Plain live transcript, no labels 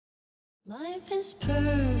Life is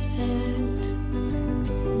perfect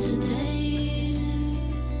today.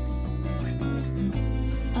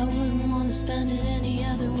 I wouldn't want to spend it any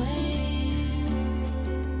other way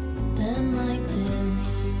than like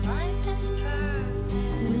this. Life is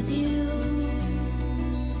perfect with you.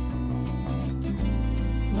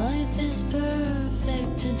 Life is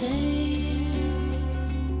perfect today.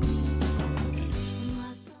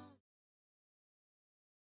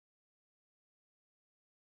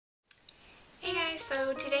 Hey guys,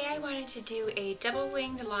 so today I wanted to do a double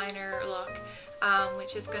winged liner look,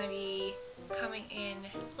 which is going to be coming in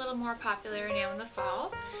a little more popular now in the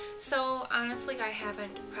fall. So honestly, I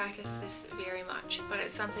haven't practiced this very much, but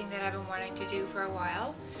it's something that I've been wanting to do for a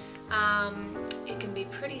while. It can be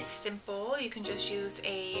pretty simple. You can just use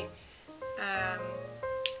a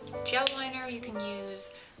gel liner, you can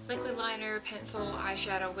use liquid liner, pencil,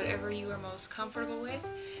 eyeshadow, whatever you are most comfortable with.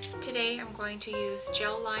 Today I'm going to use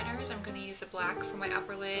gel liners. I'm going to use the black for my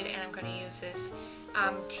upper lid, and I'm going to use this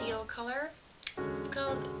teal color. It's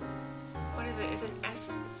called, what is it? It's an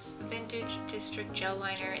Essence Vintage District Gel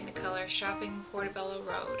Liner in the color Shopping Portobello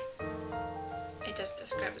Road. It doesn't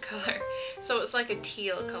describe the color. So it's like a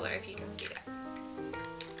teal color, if you can see that.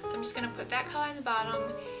 So I'm just going to put that color in the bottom.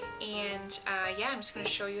 And yeah, I'm just going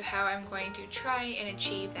to show you how I'm going to try and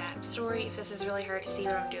achieve that. Sorry if this is really hard to see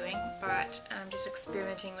what I'm doing, but I'm just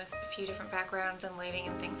experimenting with a few different backgrounds and lighting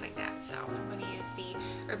and things like that. So I'm going to use the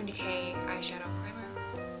Urban Decay eyeshadow primer.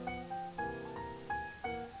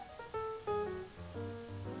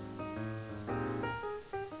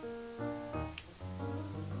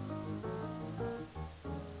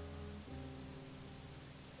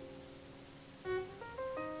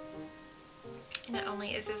 Not only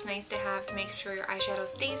is this nice to have to make sure your eyeshadow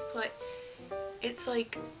stays put, it's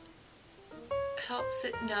like helps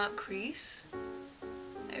it not crease.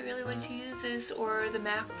 I really like to use this, or the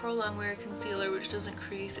MAC Pro Longwear Concealer, which doesn't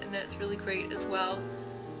crease, and that's really great as well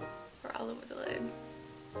for all over the lid.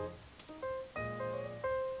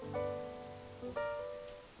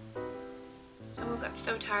 I woke up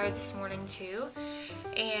so tired this morning too,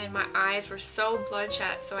 and my eyes were so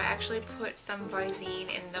bloodshot, so I actually put some Visine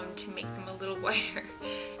in them to make them a little whiter.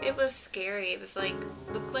 It was scary. It was like,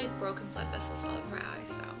 looked like broken blood vessels all over my eyes,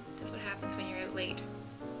 so that's what happens when you're out late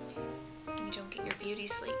and you don't get your beauty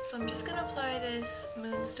sleep. So I'm just going to apply this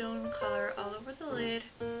Moonstone color all over the lid.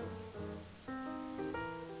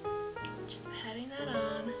 Just patting that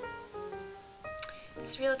on.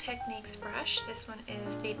 This Real Techniques brush, this one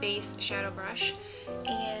is the base shadow brush,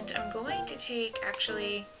 and I'm going to take,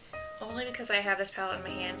 actually, only because I have this palette in my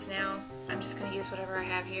hands now, I'm just going to use whatever I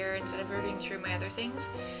have here instead of rooting through my other things.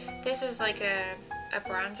 This is like a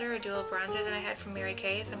bronzer, a dual bronzer that I had from Mary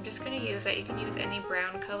Kay, so I'm just going to use that. You can use any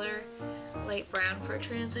brown color, light brown for a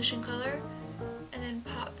transition color, and then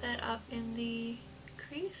pop that up in the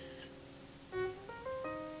crease.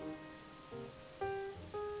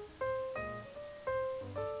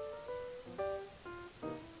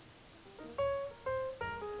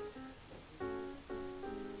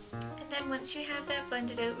 Then once you have that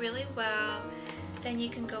blended out really well, then you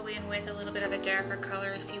can go in with a little bit of a darker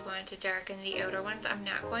color if you want to darken the outer ones. I'm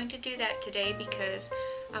not going to do that today because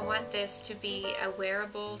I want this to be a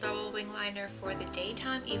wearable double wing liner for the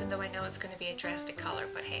daytime, even though I know it's going to be a drastic color,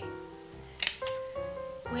 but hey.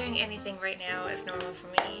 Wearing anything right now is normal for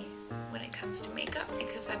me when it comes to makeup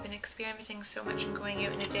because I've been experimenting so much and going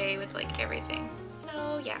out in the day with like everything.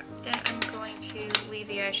 So yeah, then I'm going to leave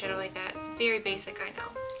the eyeshadow like that. It's very basic, I know.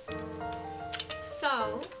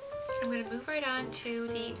 So I'm going to move right on to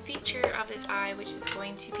the feature of this eye, which is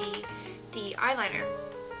going to be the eyeliner.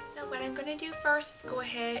 So what I'm going to do first is go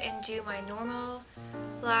ahead and do my normal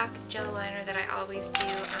black gel liner that I always do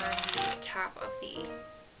on the top of the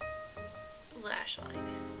lash line.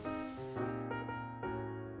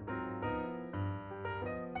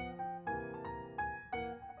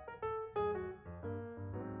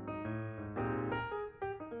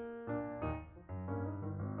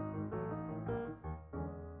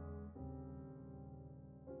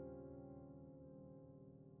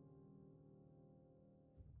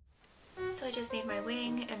 So I just made my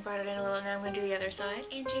wing and brought it in a little, and now I'm going to do the other side.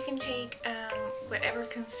 And you can take whatever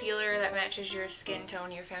concealer that matches your skin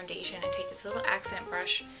tone, your foundation, and take this little accent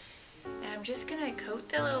brush. And I'm just going to coat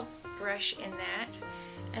the little brush in that,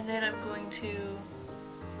 and then I'm going to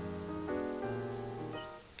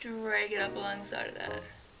drag it up alongside of that.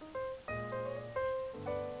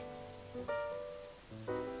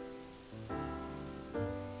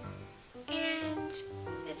 And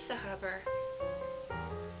it's the hubber.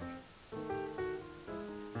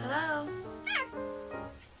 Hello?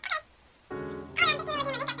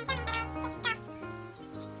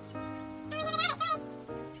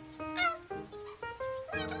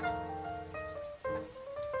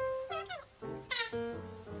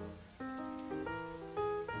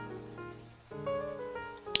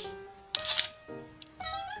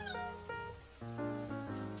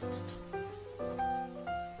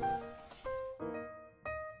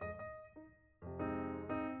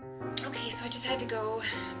 so I just had to go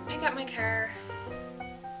pick up my car.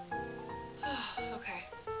 Oh, okay,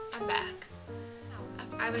 I'm back.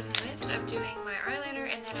 I was in the midst of doing my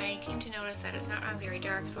eyeliner, and then I came to notice that it's not on very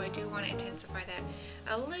dark, so I do want to intensify that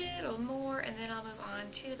a little more, and then I'll move on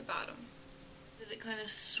to the bottom. It kind of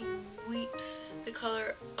sweeps the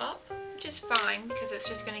color up, which is fine because it's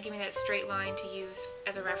just going to give me that straight line to use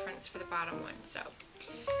as a reference for the bottom one. So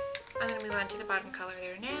I'm going to move on to the bottom color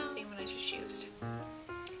there now, same one I just used.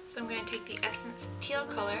 So I'm going to take the Essence teal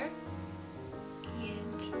color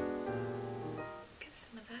and get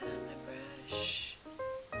some of that on my brush.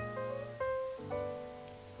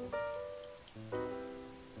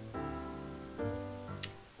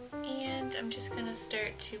 And I'm just going to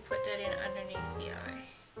start to put that in underneath the eye.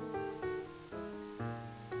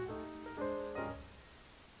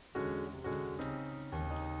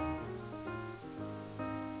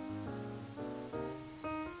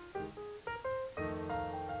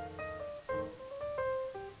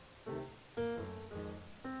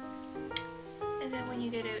 And then when you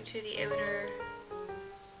get out to the outer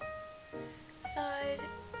side,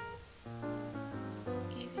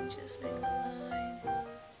 you can just make a line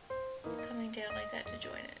coming down like that to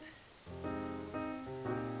join it.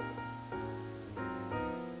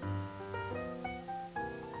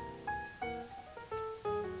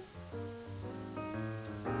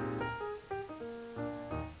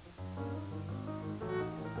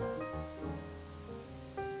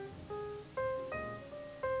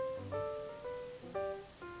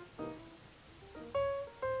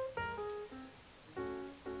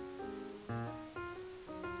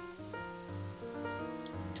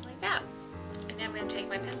 That. And now I'm going to take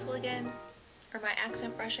my pencil again, or my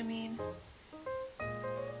accent brush I mean.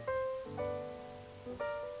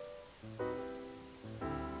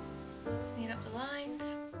 Clean up the lines.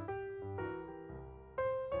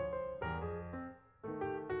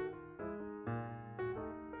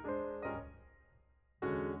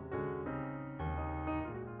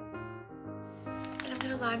 And I'm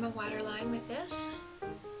going to line my waterline with this.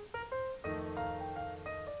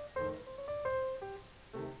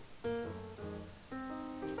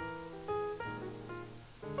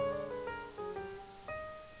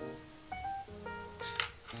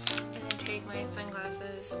 Take my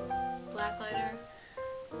sunglasses black liner,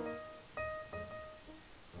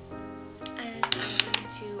 and I'm going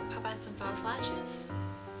to pop on some false lashes.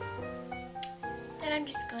 Then I'm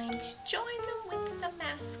just going to join them with some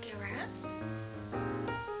mascara.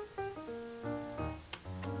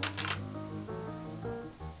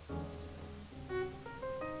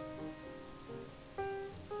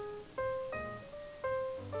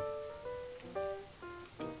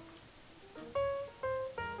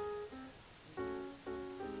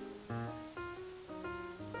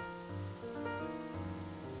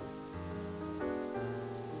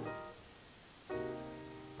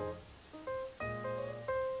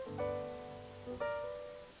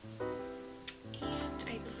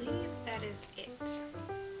 That is it. To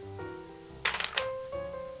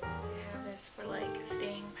have this for like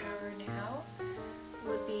staying power now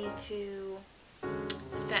would be to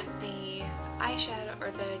set the eyeshadow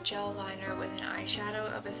or the gel liner with an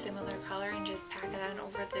eyeshadow of a similar color and just pack it on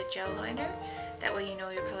over the gel liner. That way you know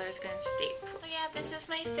your color is going to stay. So yeah, this is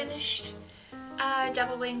my finished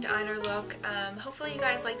double winged eyeliner look. Hopefully you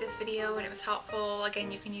guys liked this video and it was helpful.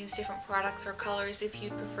 Again, you can use different products or colors if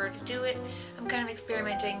you'd prefer to do it. I'm kind of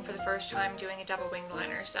experimenting for the first time doing a double winged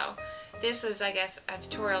liner, so this was, I guess, a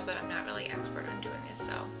tutorial, but I'm not really expert on doing this.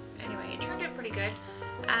 So anyway, it turned out pretty good.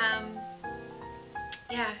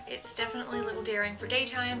 Yeah, it's definitely a little daring for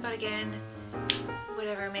daytime, but again,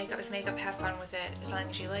 whatever, makeup is makeup, have fun with it. As long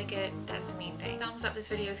as you like it, that's the main thing. Thumbs up this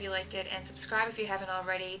video if you liked it, and subscribe if you haven't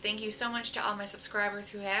already. Thank you so much to all my subscribers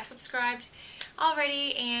who have subscribed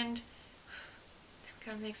already, and that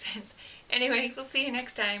kind of makes sense. Anyway, we'll see you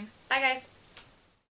next time. Bye guys!